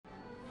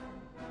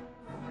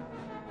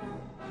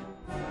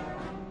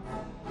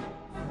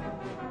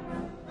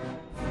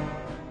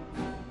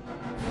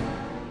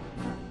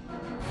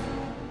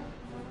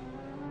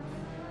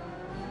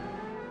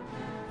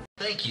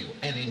Thank you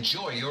and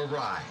enjoy your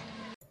ride.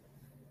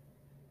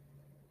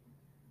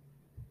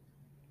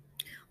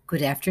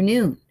 Good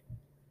afternoon.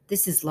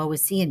 This is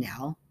Lois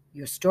Iannell,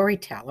 your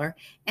storyteller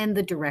and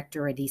the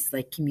director at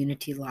Eastlake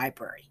Community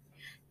Library.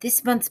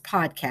 This month's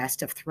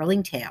podcast of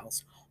Thrilling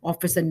Tales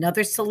offers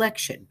another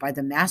selection by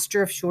the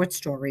master of short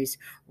stories,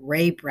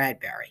 Ray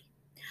Bradbury.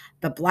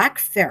 The Black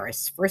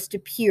Ferris first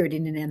appeared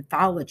in an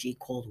anthology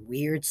called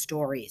Weird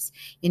Stories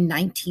in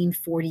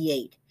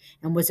 1948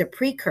 and was a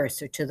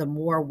precursor to the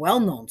more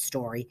well-known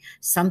story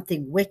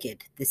Something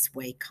Wicked This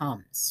Way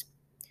Comes.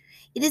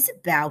 It is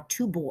about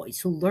two boys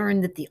who learn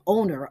that the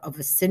owner of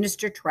a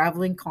sinister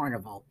traveling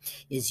carnival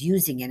is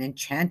using an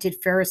enchanted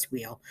Ferris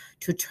wheel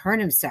to turn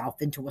himself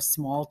into a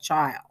small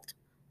child.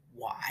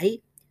 Why?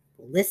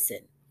 Listen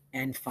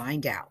and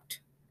find out.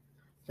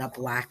 The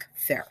Black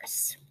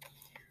Ferris.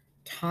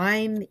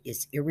 Time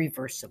is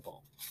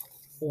irreversible,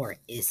 or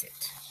is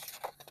it?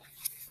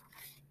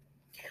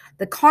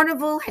 The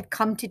carnival had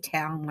come to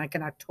town like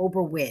an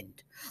October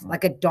wind,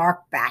 like a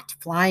dark bat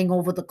flying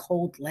over the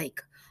cold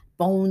lake,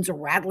 bones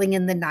rattling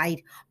in the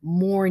night,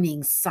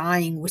 morning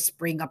sighing,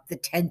 whispering up the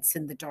tents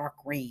in the dark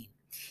rain.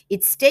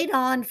 It stayed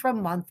on for a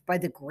month by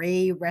the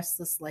gray,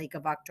 restless lake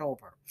of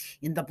October,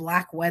 in the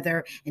black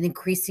weather and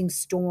increasing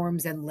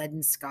storms and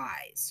leaden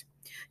skies.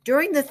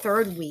 During the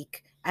third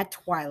week, at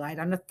twilight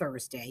on a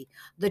Thursday,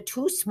 the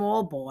two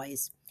small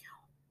boys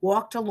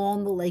walked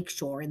along the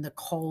lakeshore in the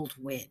cold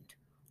wind.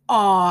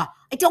 "Aw,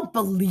 I don't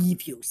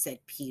believe you," said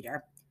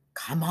Peter.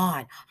 "Come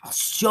on, I'll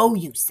show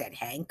you," said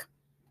Hank.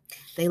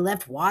 They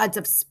left wads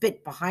of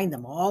spit behind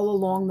them all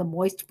along the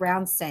moist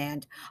brown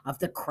sand of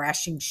the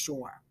crashing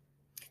shore.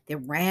 They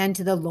ran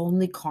to the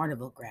lonely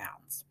carnival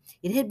grounds.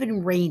 It had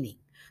been raining.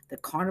 The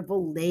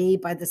carnival lay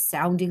by the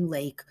sounding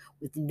lake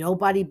with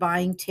nobody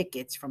buying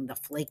tickets from the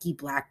flaky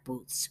black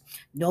booths,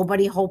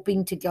 nobody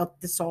hoping to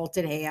get the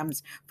salted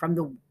hams from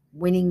the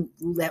winning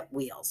roulette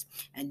wheels,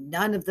 and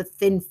none of the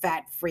thin,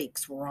 fat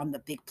freaks were on the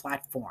big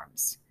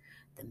platforms.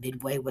 The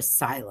midway was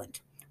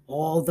silent,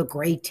 all the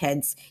gray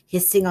tents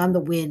hissing on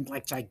the wind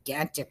like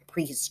gigantic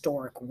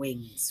prehistoric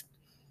wings.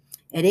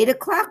 At 8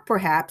 o'clock,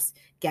 perhaps,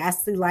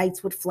 ghastly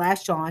lights would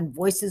flash on,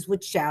 voices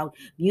would shout,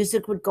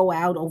 music would go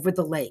out over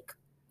the lake.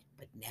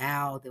 But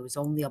now there was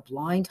only a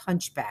blind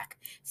hunchback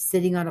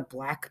sitting on a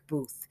black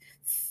booth,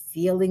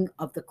 feeling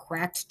of the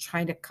cracked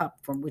china cup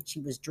from which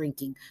he was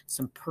drinking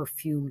some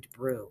perfumed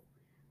brew.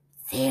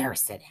 "There,"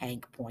 said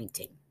Hank,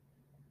 pointing.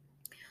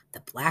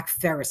 The black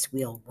Ferris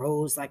wheel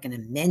rose like an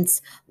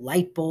immense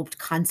light-bulbed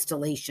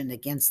constellation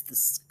against the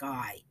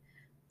sky.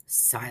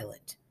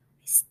 Silent.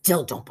 "I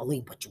still don't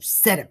believe what you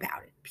said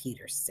about it,"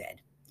 Peter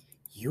said.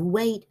 "You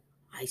wait.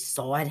 I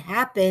saw it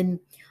happen.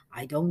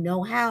 I don't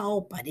know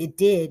how, but it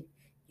did.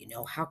 You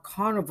know how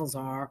carnivals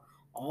are,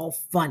 all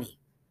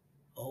funny.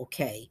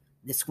 Okay,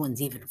 this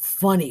one's even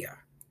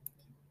funnier."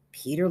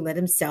 Peter let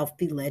himself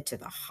be led to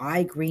the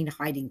high green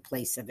hiding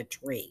place of a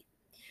tree.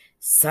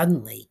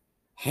 Suddenly,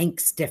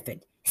 Hank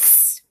stiffened.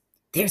 "Hss!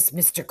 There's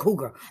Mr.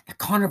 Cougar, the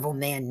carnival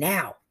man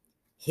now."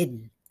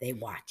 Hidden, they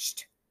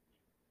watched.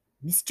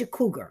 Mr.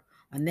 Cougar,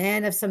 a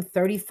man of some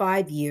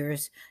 35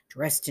 years,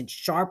 dressed in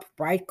sharp,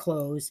 bright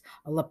clothes,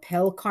 a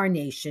lapel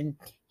carnation,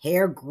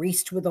 hair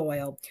greased with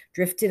oil,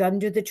 drifted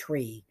under the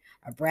tree,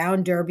 a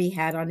brown derby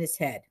hat on his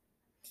head.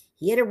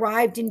 He had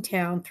arrived in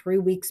town 3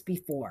 weeks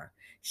before,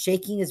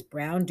 shaking his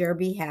brown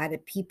derby hat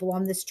at people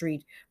on the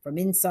street from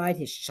inside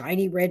his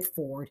shiny red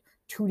Ford,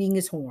 tooting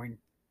his horn.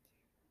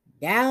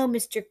 Now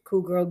Mr.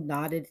 Cougar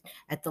nodded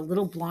at the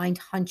little blind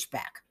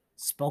hunchback,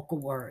 spoke a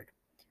word.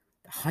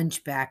 The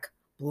hunchback,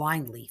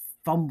 blindly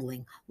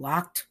fumbling,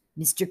 locked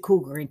Mr.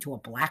 Cougar into a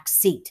black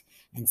seat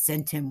and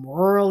sent him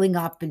whirling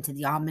up into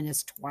the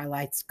ominous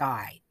twilight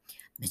sky.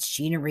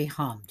 Machinery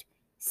hummed.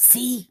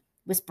 "See,"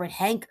 whispered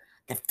Hank,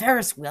 "the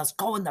Ferris wheel's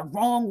going the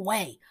wrong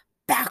way,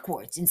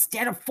 backwards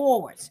instead of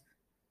forwards."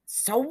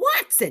 "So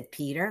what?" said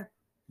Peter.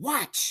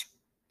 "Watch."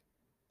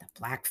 The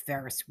black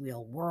Ferris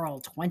wheel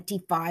whirled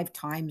 25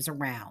 times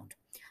around.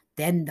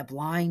 Then the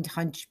blind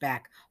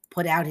hunchback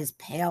put out his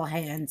pale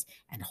hands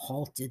and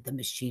halted the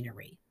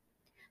machinery.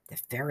 The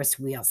Ferris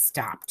wheel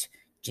stopped,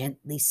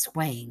 gently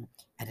swaying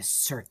at a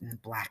certain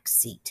black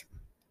seat.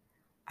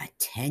 A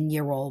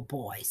 10-year-old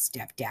boy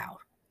stepped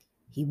out.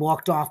 He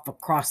walked off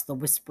across the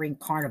whispering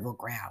carnival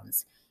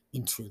grounds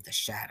into the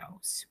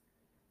shadows.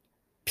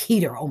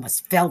 Peter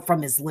almost fell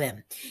from his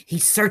limb. He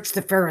searched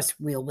the Ferris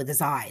wheel with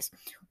his eyes.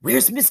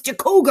 "Where's Mr.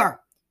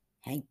 Cougar?"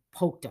 Hank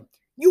poked him.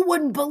 "You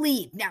wouldn't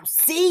believe. Now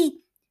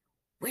see?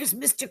 Where's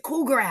Mr.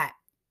 Cougar at?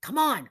 Come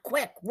on,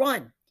 quick,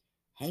 run."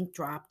 Hank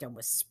dropped and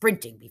was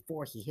sprinting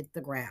before he hit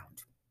the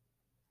ground.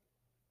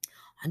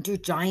 Under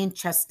giant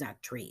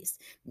chestnut trees,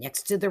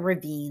 next to the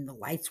ravine, the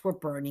lights were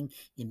burning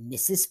in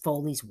Mrs.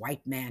 Foley's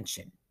white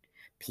mansion.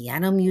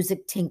 Piano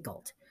music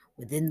tinkled.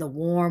 Within the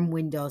warm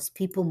windows,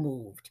 people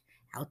moved.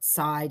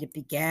 Outside, it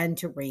began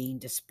to rain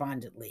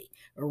despondently,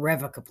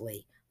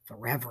 irrevocably,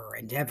 forever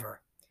and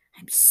ever.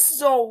 "I'm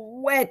so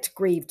wet,"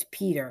 grieved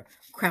Peter,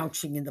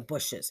 crouching in the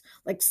bushes,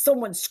 "like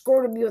someone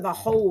squirted me with a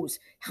hose.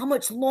 How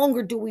much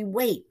longer do we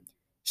wait?"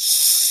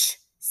 "Shh,"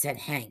 said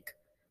Hank,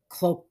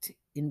 cloaked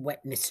in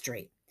wet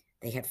mystery.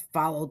 They had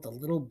followed the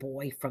little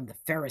boy from the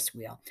Ferris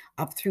wheel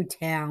up through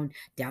town,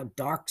 down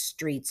dark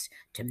streets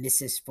to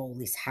Mrs.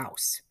 Foley's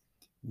house.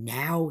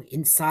 Now,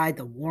 inside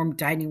the warm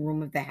dining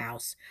room of the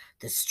house,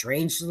 the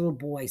strange little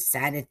boy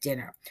sat at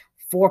dinner,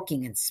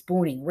 forking and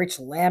spooning rich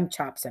lamb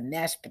chops and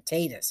mashed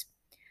potatoes.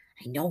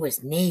 I know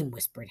his name,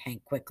 whispered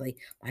Hank quickly.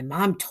 My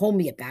mom told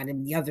me about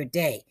him the other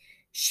day.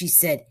 She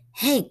said,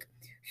 Hank,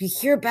 you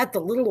hear about the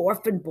little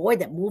orphan boy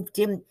that moved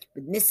in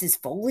with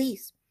Mrs.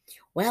 Foley's?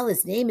 Well,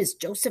 his name is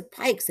Joseph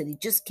Pikes, and he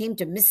just came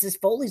to Mrs.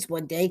 Foley's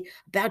one day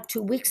about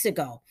 2 weeks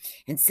ago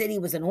and said he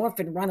was an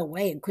orphan run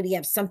away and could he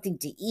have something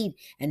to eat,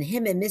 and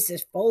him and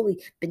Mrs.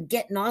 Foley been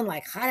getting on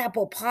like hot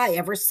apple pie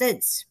ever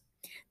since.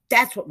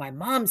 That's what my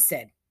mom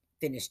said,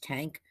 finished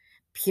Hank,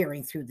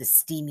 peering through the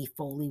steamy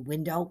Foley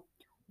window.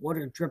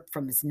 Water dripped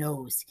from his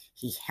nose.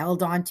 He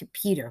held on to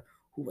Peter,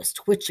 who was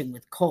twitching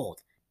with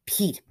cold.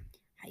 Pete,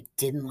 I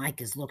didn't like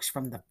his looks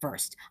from the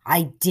first.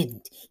 I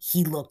didn't.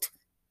 He looked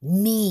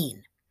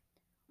mean.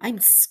 I'm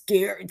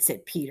scared,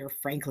 said Peter,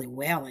 frankly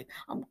wailing.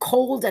 I'm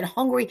cold and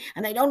hungry,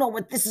 and I don't know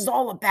what this is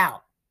all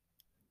about.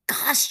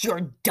 Gosh,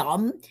 you're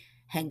dumb.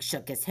 Hank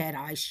shook his head,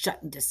 eyes shut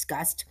in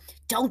disgust.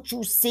 Don't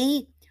you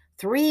see?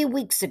 3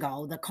 weeks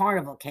ago, the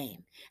carnival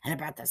came, and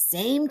about the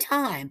same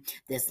time,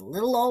 this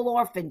little old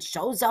orphan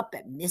shows up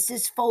at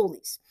Mrs.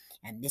 Foley's.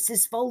 And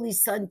Mrs.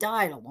 Foley's son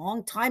died a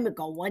long time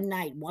ago one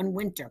night, one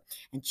winter,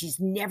 and she's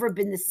never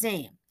been the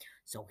same.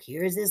 So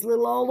here's this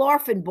little old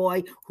orphan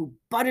boy who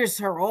butters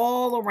her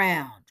all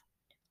around.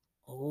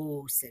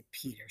 Oh, said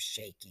Peter,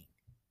 shaking.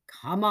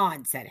 Come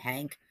on, said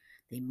Hank.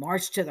 They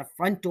marched to the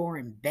front door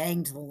and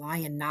banged the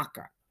lion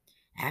knocker.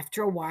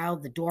 After a while,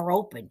 the door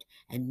opened,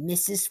 and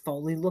Mrs.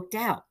 Foley looked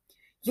out.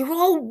 You're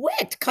all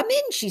wet. Come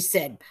in, she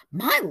said.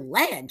 My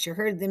land, she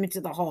herded them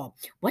into the hall.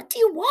 What do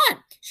you want?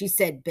 She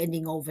said,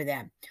 bending over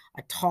them.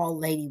 A tall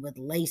lady with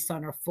lace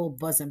on her full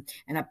bosom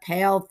and a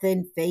pale,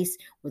 thin face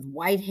with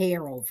white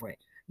hair over it.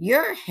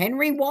 You're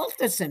Henry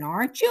Walterson,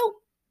 aren't you?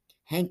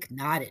 Hank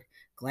nodded,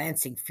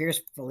 glancing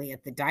fearfully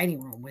at the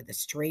dining room where the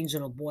strange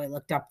little boy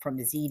looked up from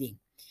his eating.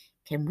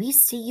 Can we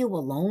see you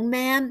alone,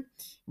 ma'am?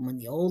 And when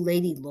the old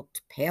lady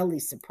looked palely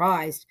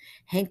surprised,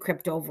 Hank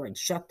crept over and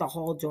shut the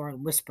hall door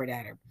and whispered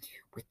at her.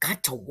 We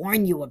got to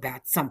warn you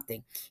about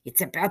something.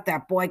 It's about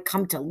that boy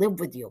come to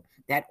live with you,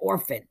 that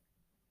orphan.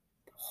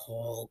 The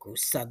hall grew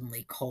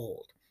suddenly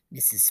cold.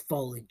 Mrs.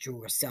 Foley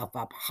drew herself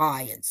up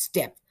high and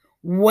stiff.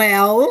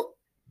 Well?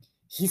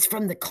 He's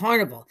from the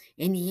carnival,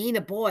 and he ain't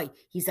a boy.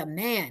 He's a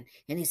man,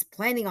 and he's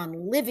planning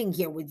on living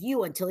here with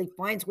you until he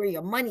finds where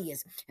your money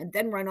is and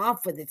then run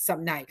off with it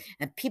some night.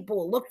 And people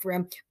will look for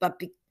him, but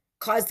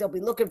because they'll be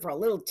looking for a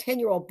little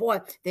 10-year-old boy,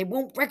 they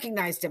won't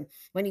recognize him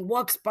when he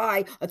walks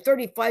by a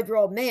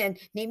 35-year-old man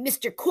named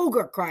Mr.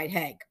 Cougar, cried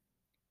Hank.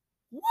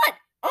 What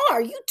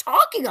are you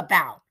talking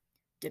about?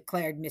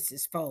 Declared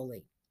Mrs.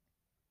 Foley.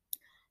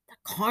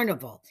 The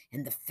carnival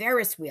and the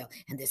Ferris wheel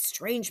and this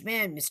strange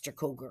man, Mr.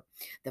 Cougar.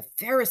 The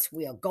Ferris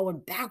wheel going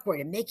backward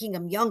and making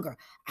him younger.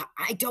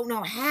 I don't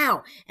know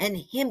how. And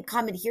him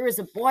coming here as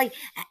a boy,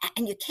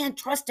 and you can't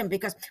trust him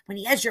because when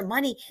he has your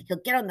money, he'll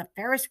get on the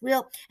Ferris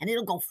wheel and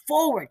it'll go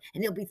forward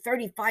and he'll be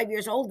 35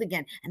 years old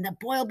again and the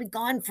boy will be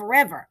gone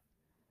forever.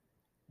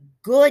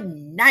 Good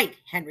night,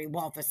 Henry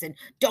Wolferson.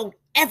 Don't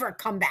ever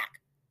come back,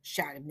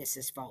 shouted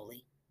Mrs.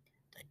 Foley.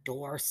 The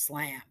door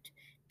slammed.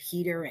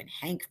 Peter and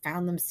Hank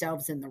found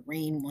themselves in the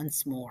rain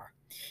once more.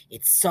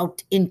 It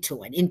soaked into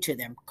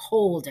them,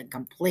 cold and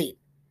complete.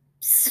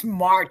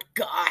 Smart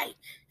guy,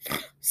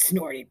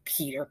 snorted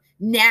Peter.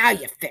 Now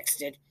you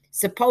fixed it.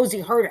 Suppose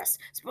he hurt us.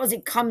 Suppose he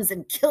comes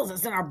and kills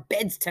us in our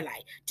beds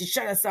tonight to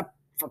shut us up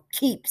for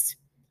keeps.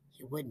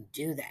 He wouldn't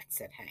do that,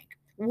 said Hank.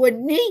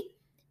 Wouldn't he?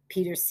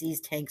 Peter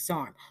seized Hank's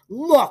arm.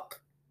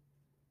 Look!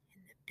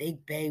 In the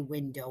big bay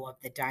window of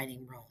the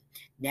dining room,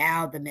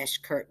 now the mesh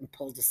curtain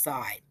pulled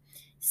aside.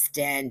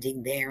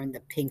 Standing there in the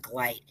pink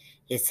light,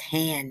 his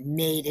hand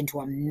made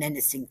into a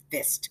menacing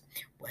fist,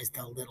 was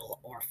the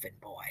little orphan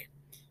boy.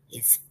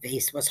 His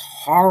face was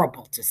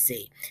horrible to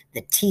see,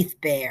 the teeth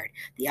bared,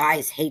 the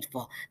eyes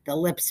hateful, the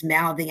lips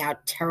mouthing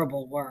out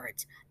terrible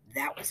words.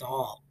 That was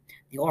all.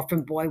 The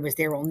orphan boy was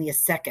there only a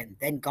second,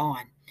 then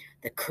gone.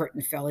 The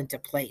curtain fell into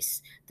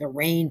place. The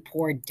rain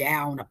poured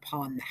down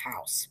upon the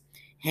house.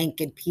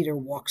 Hank and Peter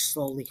walked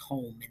slowly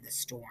home in the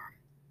storm.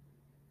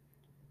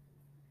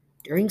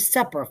 During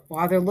supper,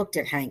 Father looked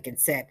at Hank and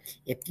said,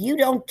 If you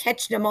don't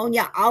catch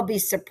pneumonia, I'll be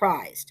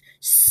surprised.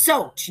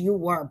 Soaked you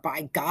were,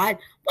 by God.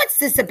 What's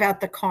this about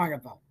the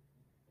carnival?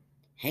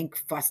 Hank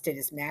fussed at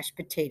his mashed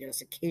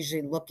potatoes,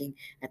 occasionally looking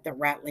at the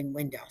rattling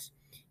windows.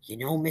 You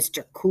know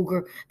Mr.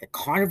 Cougar, the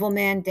carnival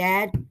man,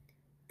 Dad?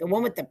 The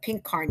one with the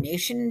pink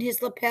carnation in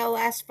his lapel?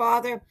 Asked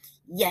Father.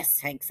 Yes,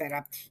 Hank said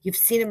up. You've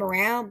seen him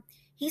around?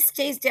 He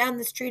stays down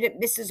the street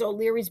at Mrs.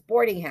 O'Leary's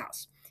boarding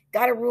house.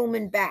 Got a room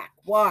in back.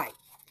 Why?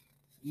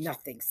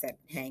 Nothing, said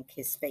Hank,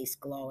 his face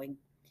glowing.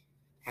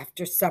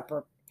 After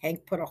supper,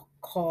 Hank put a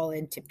call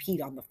in to Pete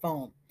on the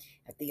phone.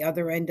 At the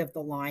other end of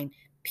the line,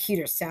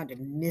 Peter sounded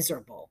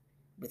miserable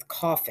with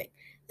coughing.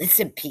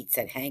 Listen, Pete,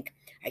 said Hank,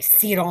 I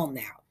see it all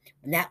now.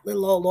 When that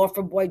little old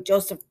orphan boy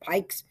Joseph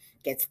Pikes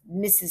gets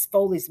Mrs.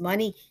 Foley's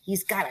money,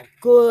 he's got a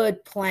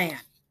good plan.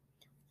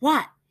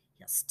 What?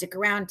 He'll stick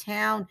around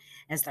town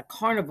as the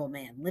carnival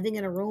man, living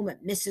in a room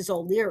at Mrs.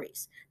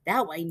 O'Leary's.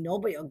 That way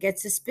nobody will get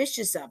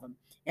suspicious of him.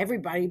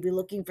 Everybody will be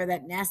looking for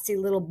that nasty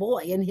little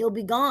boy, and he'll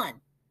be gone.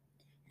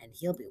 And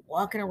he'll be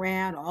walking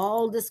around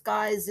all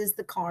disguised as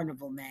the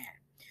carnival man.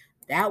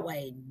 That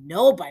way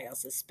nobody will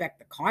suspect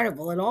the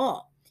carnival at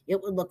all.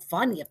 It would look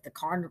funny if the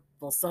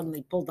carnival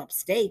suddenly pulled up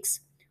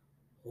stakes.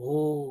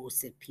 Oh,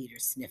 said Peter,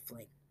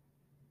 sniffling.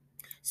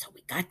 So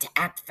we got to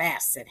act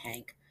fast, said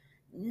Hank.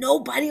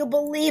 Nobody'll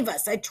believe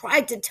us. I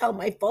tried to tell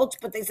my folks,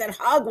 but they said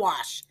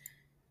hogwash,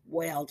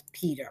 wailed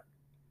Peter.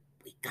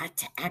 We got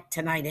to act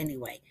tonight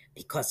anyway.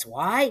 Because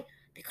why?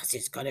 Because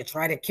he's going to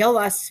try to kill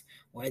us.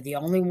 We're the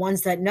only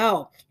ones that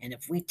know. And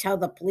if we tell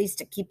the police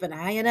to keep an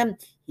eye on him,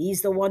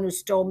 he's the one who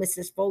stole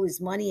Mrs.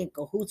 Foley's money in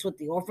cahoots with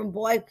the orphan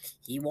boy,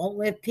 he won't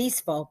live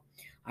peaceful.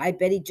 I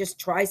bet he'd just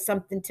try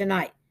something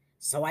tonight.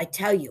 So I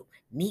tell you,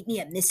 meet me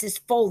at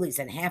Mrs. Foley's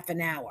in half an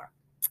hour.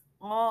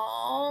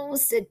 Oh,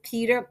 said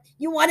Peter,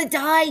 you want to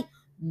die?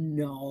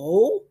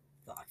 No,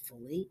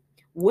 thoughtfully.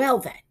 Well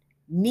then,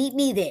 meet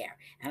me there,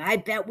 and I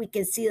bet we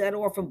can see that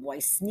orphan boy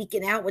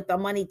sneaking out with the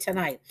money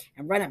tonight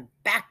and run him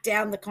back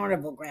down the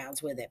carnival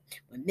grounds with it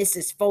when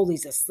Mrs.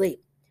 Foley's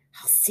asleep.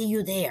 I'll see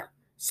you there.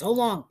 So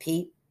long,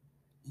 Pete.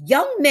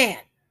 Young man,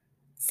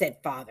 said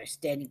Father,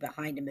 standing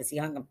behind him as he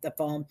hung up the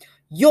phone,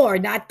 you're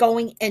not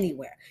going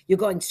anywhere. You're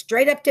going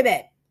straight up to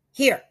bed.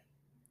 Here.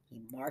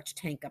 He marched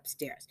Hank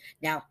upstairs.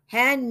 Now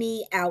hand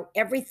me out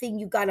everything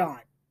you got on.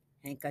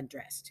 Hank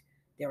undressed.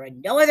 There are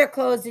no other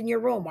clothes in your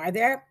room, are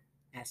there?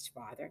 Asked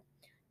Father.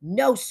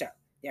 No, sir.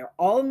 They're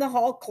all in the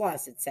hall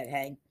closet, said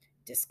Hank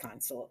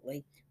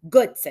disconsolately.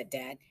 Good, said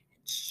Dad, and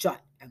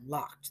shut and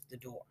locked the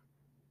door.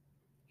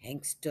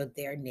 Hank stood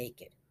there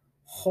naked.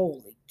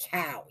 Holy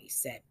cow, he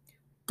said.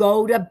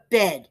 Go to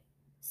bed,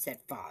 said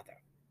Father.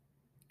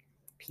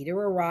 Peter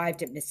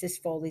arrived at Mrs.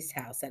 Foley's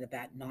house at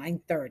about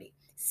 9:30,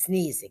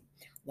 sneezing,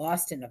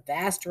 lost in a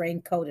vast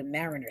raincoat and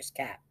mariner's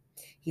cap.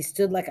 He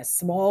stood like a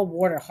small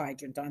water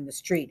hydrant on the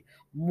street,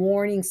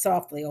 mourning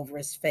softly over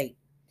his fate.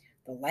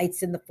 The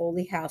lights in the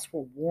Foley house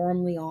were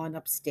warmly on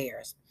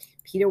upstairs.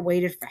 Peter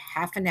waited for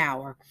half an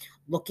hour,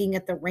 looking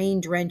at the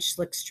rain-drenched,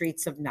 slick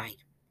streets of night.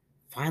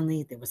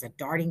 Finally, there was a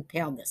darting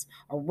paleness,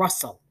 a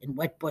rustle in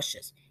wet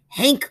bushes.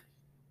 Hank?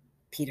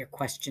 Peter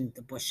questioned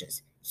the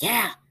bushes.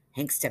 Yeah,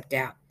 Hank stepped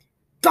out.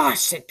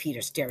 Gosh, said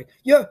Peter, staring.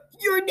 You're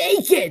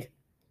naked.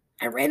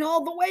 I ran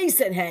all the way,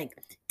 said Hank.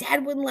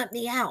 Dad wouldn't let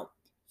me out.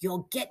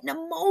 You'll get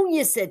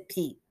pneumonia, said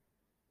Pete.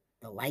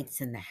 The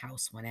lights in the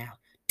house went out.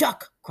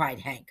 Duck, cried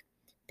Hank,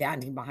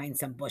 bounding behind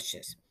some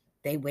bushes.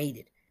 They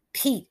waited.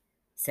 Pete,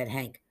 said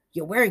Hank,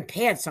 you're wearing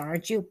pants,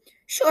 aren't you?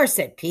 Sure,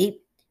 said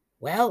Pete.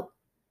 Well,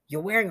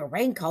 you're wearing a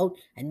raincoat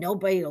and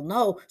nobody'll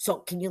know, so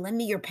can you lend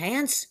me your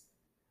pants?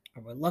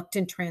 A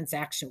reluctant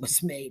transaction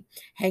was made.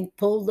 Hank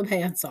pulled the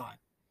pants on.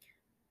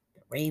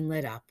 The rain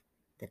lit up.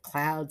 The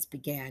clouds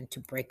began to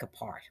break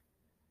apart.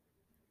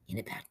 In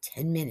about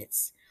 10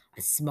 minutes,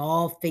 a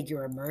small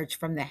figure emerged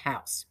from the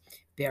house,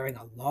 bearing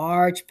a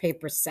large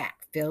paper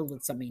sack filled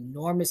with some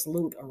enormous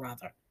loot or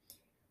other.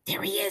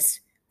 There he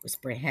is,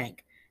 whispered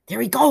Hank.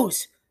 There he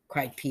goes,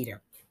 cried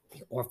Peter.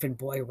 The orphan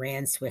boy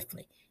ran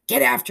swiftly.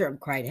 Get after him,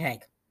 cried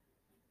Hank.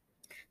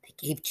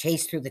 They gave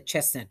chase through the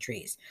chestnut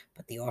trees,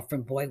 but the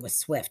orphan boy was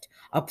swift.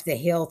 Up the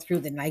hill, through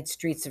the night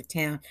streets of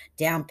town,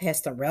 down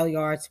past the rail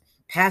yards,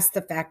 past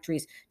the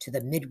factories, to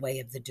the midway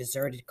of the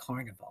deserted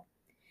carnival.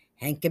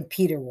 Hank and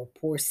Peter were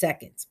poor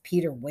seconds.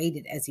 Peter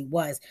waited as he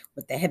was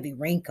with the heavy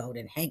raincoat,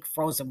 and Hank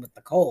frozen with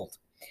the cold.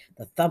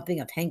 The thumping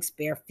of Hank's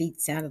bare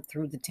feet sounded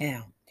through the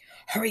town.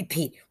 Hurry,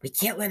 Pete. We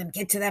can't let him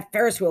get to that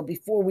Ferris wheel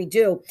before we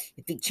do.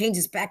 If he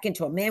changes back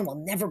into a man, we'll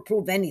never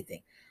prove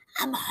anything.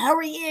 I'm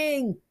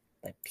hurrying.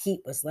 But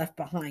Pete was left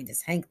behind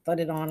as Hank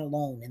thudded on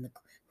alone in the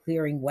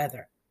clearing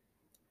weather.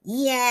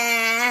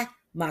 Yeah,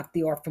 mocked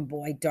the orphan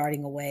boy,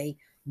 darting away,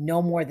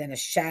 no more than a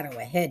shadow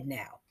ahead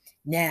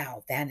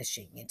now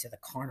vanishing into the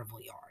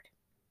carnival yard.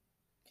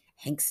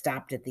 Hank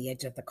stopped at the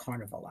edge of the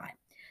carnival line.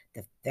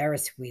 The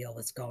Ferris wheel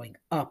was going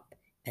up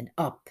and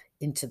up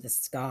into the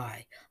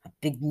sky, a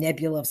big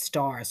nebula of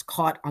stars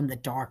caught on the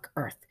dark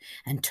earth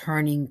and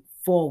turning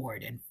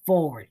forward and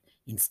forward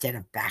instead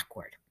of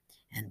backward.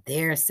 And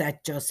there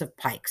sat Joseph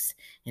Pikes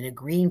in a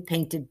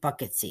green-painted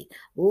bucket seat,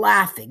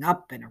 laughing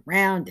up and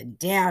around and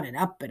down and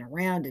up and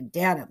around and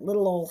down at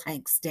little old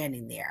Hank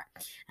standing there.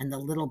 And the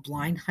little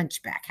blind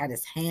hunchback had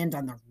his hand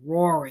on the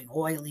roaring,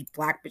 oily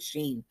black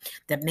machine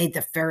that made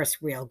the Ferris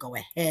wheel go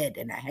ahead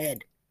and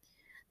ahead.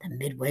 The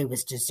midway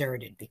was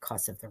deserted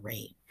because of the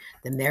rain.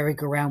 The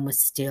merry-go-round was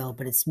still,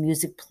 but its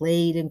music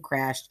played and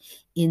crashed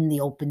in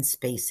the open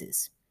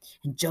spaces.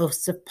 And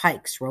Joseph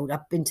Pikes rode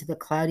up into the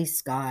cloudy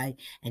sky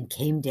and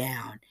came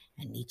down,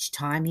 and each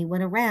time he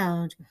went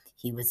around,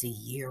 he was a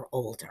year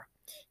older.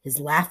 His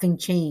laughing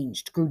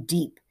changed, grew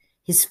deep.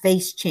 His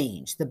face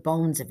changed, the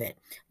bones of it,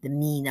 the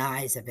mean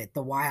eyes of it,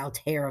 the wild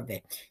hair of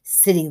it,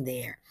 sitting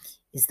there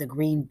is the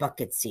green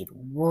bucket seat,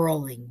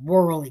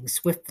 whirling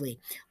swiftly,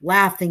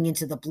 laughing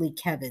into the bleak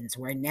heavens,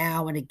 where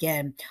now and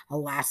again a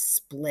last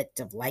split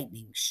of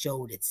lightning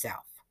showed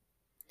itself.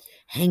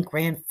 Hank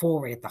ran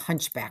forward at the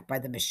hunchback by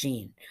the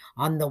machine.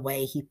 On the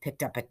way, he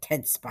picked up a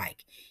tent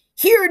spike.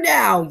 "Here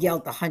now!"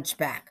 yelled the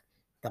hunchback.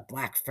 The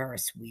black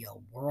Ferris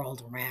wheel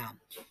whirled around.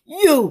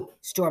 "You!"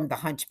 stormed the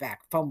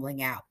hunchback,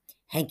 fumbling out.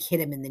 Hank hit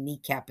him in the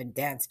kneecap and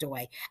danced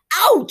away.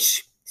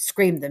 "Ouch!"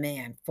 screamed the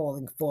man,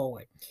 falling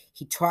forward.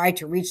 He tried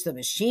to reach the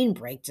machine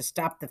brake to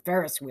stop the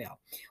Ferris wheel.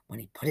 When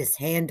he put his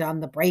hand on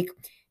the brake,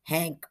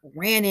 Hank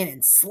ran in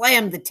and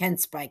slammed the tent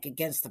spike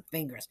against the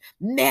fingers,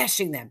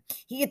 mashing them.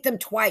 He hit them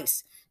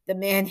twice. The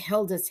man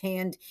held his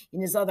hand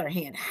in his other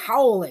hand,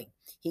 howling.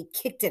 He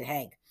kicked at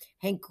Hank.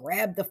 Hank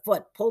grabbed the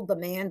foot, pulled the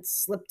man,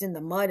 slipped in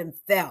the mud, and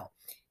fell.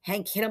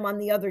 Hank hit him on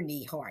the other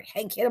knee hard.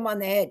 Hank hit him on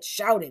the head,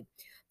 shouting.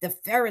 The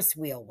Ferris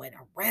wheel went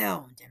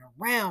around and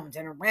around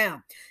and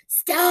around.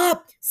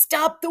 "Stop!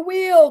 Stop the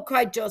wheel!"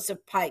 cried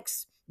Joseph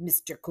Pikes.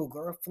 Mr.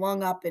 Cougar,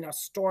 flung up in a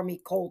stormy,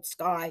 cold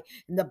sky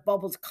in the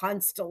bubbled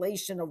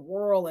constellation of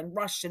whirl and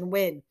rush and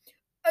wind.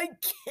 "I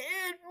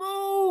can't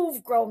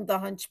move," groaned the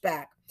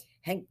hunchback.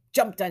 Hank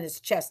jumped on his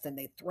chest and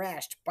they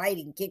thrashed,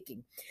 biting,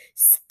 kicking.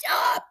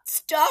 "Stop!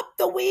 Stop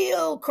the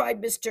wheel!"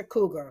 cried Mr.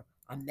 Cougar.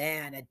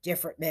 A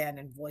different man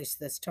in voice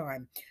this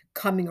time,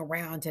 coming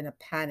around in a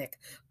panic,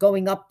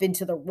 going up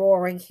into the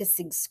roaring,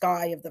 hissing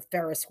sky of the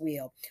Ferris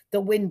wheel.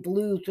 The wind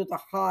blew through the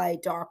high,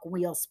 dark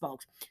wheel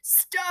spokes.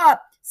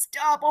 "Stop!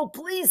 Stop! Oh,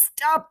 please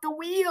stop the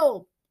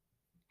wheel!"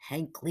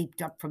 Hank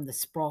leaped up from the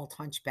sprawled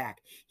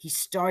hunchback. He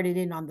started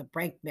in on the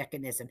brake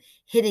mechanism,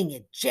 hitting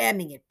it,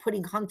 jamming it,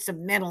 putting hunks of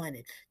metal in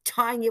it,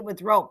 tying it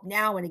with rope,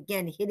 now and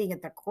again hitting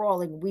at the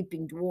crawling,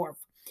 weeping dwarf.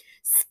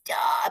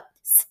 "Stop!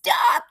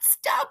 Stop!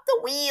 Stop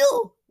the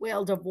wheel!"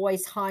 wailed a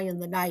voice high in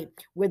the night,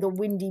 where the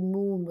windy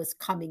moon was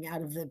coming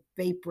out of the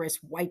vaporous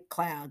white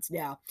clouds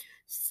now.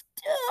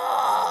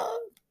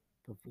 "Stop!"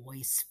 The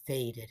voice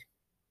faded.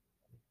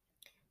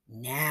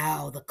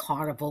 Now the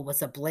carnival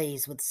was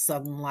ablaze with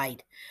sudden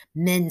light.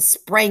 Men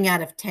sprang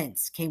out of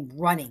tents, came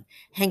running.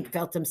 Hank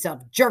felt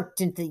himself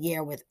jerked into the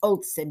air with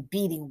oaths, and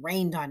beating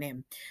rained on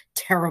him.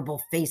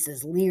 Terrible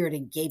faces leered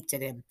and gaped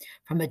at him.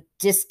 From a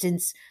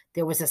distance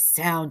there was a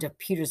sound of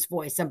Peter's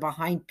voice, and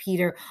behind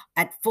Peter,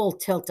 at full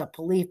tilt, a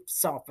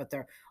police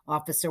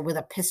officer with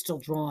a pistol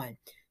drawn.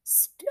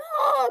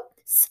 "Stop!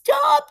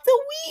 Stop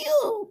the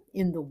wheel!"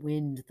 In the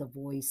wind the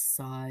voice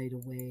sighed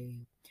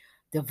away.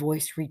 The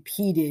voice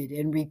repeated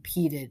and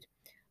repeated.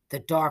 The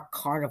dark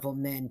carnival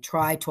men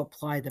tried to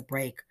apply the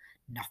brake.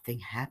 Nothing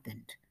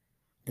happened.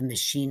 The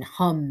machine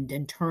hummed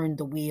and turned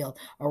the wheel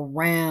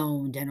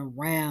around and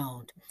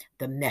around.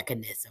 The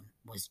mechanism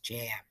was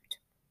jammed.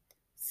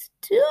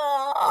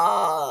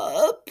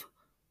 "Stop!"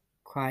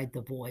 cried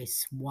the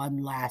voice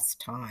one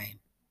last time.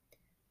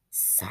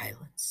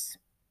 Silence.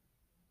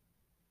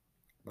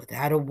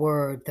 Without a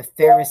word, the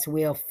Ferris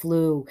wheel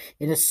flew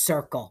in a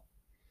circle.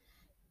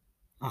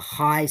 A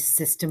high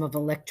system of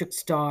electric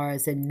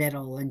stars and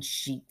metal and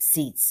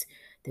seats.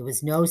 There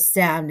was no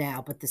sound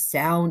now but the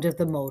sound of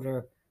the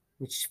motor,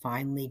 which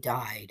finally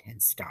died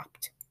and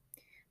stopped.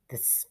 The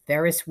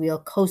Ferris wheel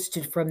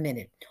coasted for a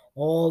minute,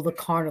 all the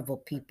carnival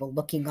people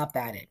looking up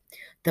at it,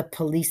 the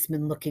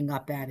policemen looking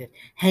up at it,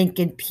 Hank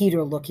and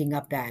Peter looking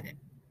up at it.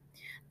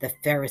 The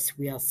Ferris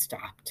wheel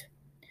stopped.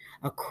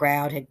 A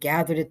crowd had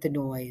gathered at the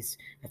noise,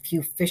 a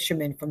few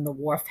fishermen from the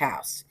wharf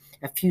house,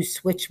 a few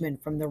switchmen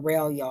from the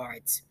rail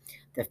yards.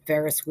 The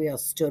Ferris wheel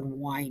stood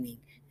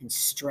whining and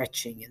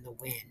stretching in the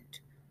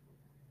wind.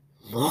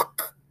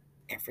 "Look,"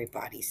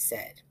 everybody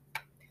said.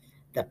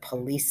 The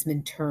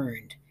policemen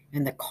turned,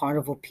 and the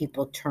carnival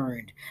people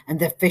turned, and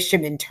the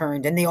fishermen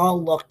turned, and they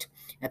all looked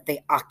at the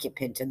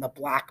occupant in the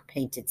black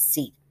painted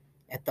seat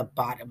at the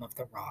bottom of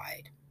the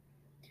ride.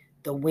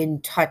 The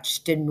wind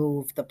touched and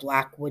moved the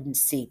black wooden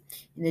seat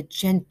in a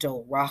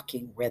gentle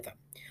rocking rhythm,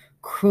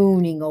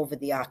 crooning over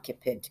the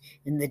occupant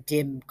in the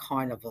dim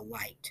carnival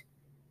light.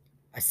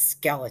 A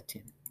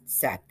skeleton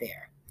sat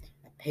there,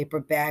 a paper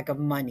bag of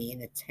money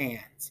in its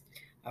hands,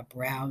 a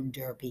brown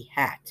derby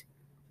hat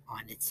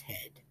on its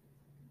head.